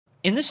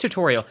In this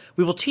tutorial,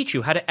 we will teach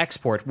you how to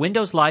export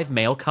Windows Live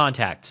Mail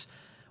contacts.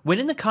 When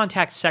in the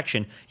Contacts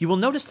section, you will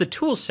notice the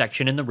Tools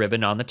section in the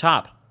ribbon on the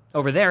top.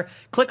 Over there,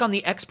 click on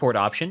the Export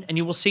option and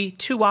you will see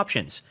two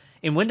options.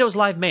 In Windows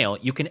Live Mail,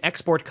 you can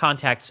export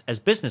contacts as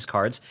business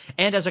cards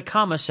and as a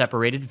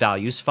comma-separated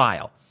values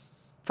file.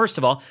 First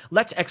of all,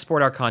 let's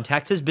export our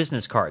contacts as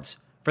business cards.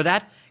 For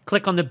that,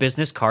 click on the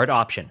Business Card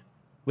option.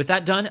 With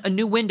that done, a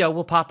new window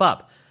will pop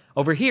up.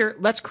 Over here,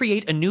 let's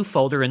create a new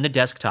folder in the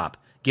desktop.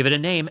 Give it a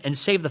name and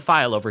save the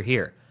file over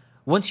here.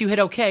 Once you hit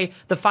OK,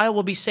 the file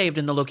will be saved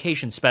in the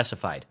location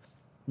specified.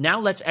 Now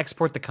let's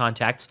export the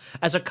contacts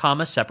as a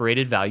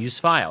comma-separated values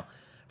file.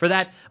 For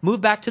that,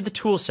 move back to the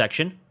Tools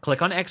section,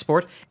 click on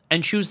Export,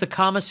 and choose the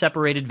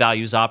comma-separated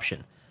values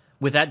option.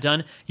 With that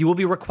done, you will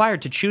be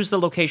required to choose the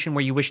location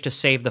where you wish to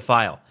save the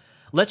file.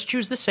 Let's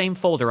choose the same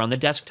folder on the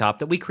desktop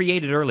that we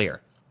created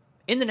earlier.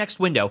 In the next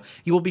window,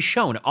 you will be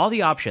shown all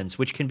the options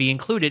which can be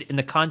included in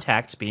the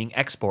contacts being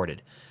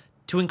exported.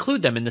 To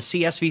include them in the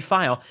CSV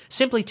file,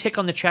 simply tick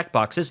on the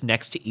checkboxes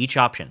next to each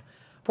option.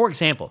 For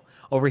example,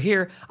 over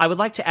here, I would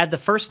like to add the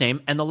first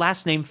name and the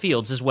last name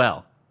fields as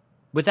well.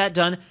 With that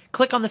done,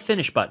 click on the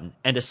Finish button,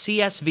 and a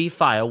CSV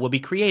file will be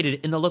created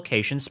in the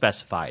location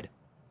specified.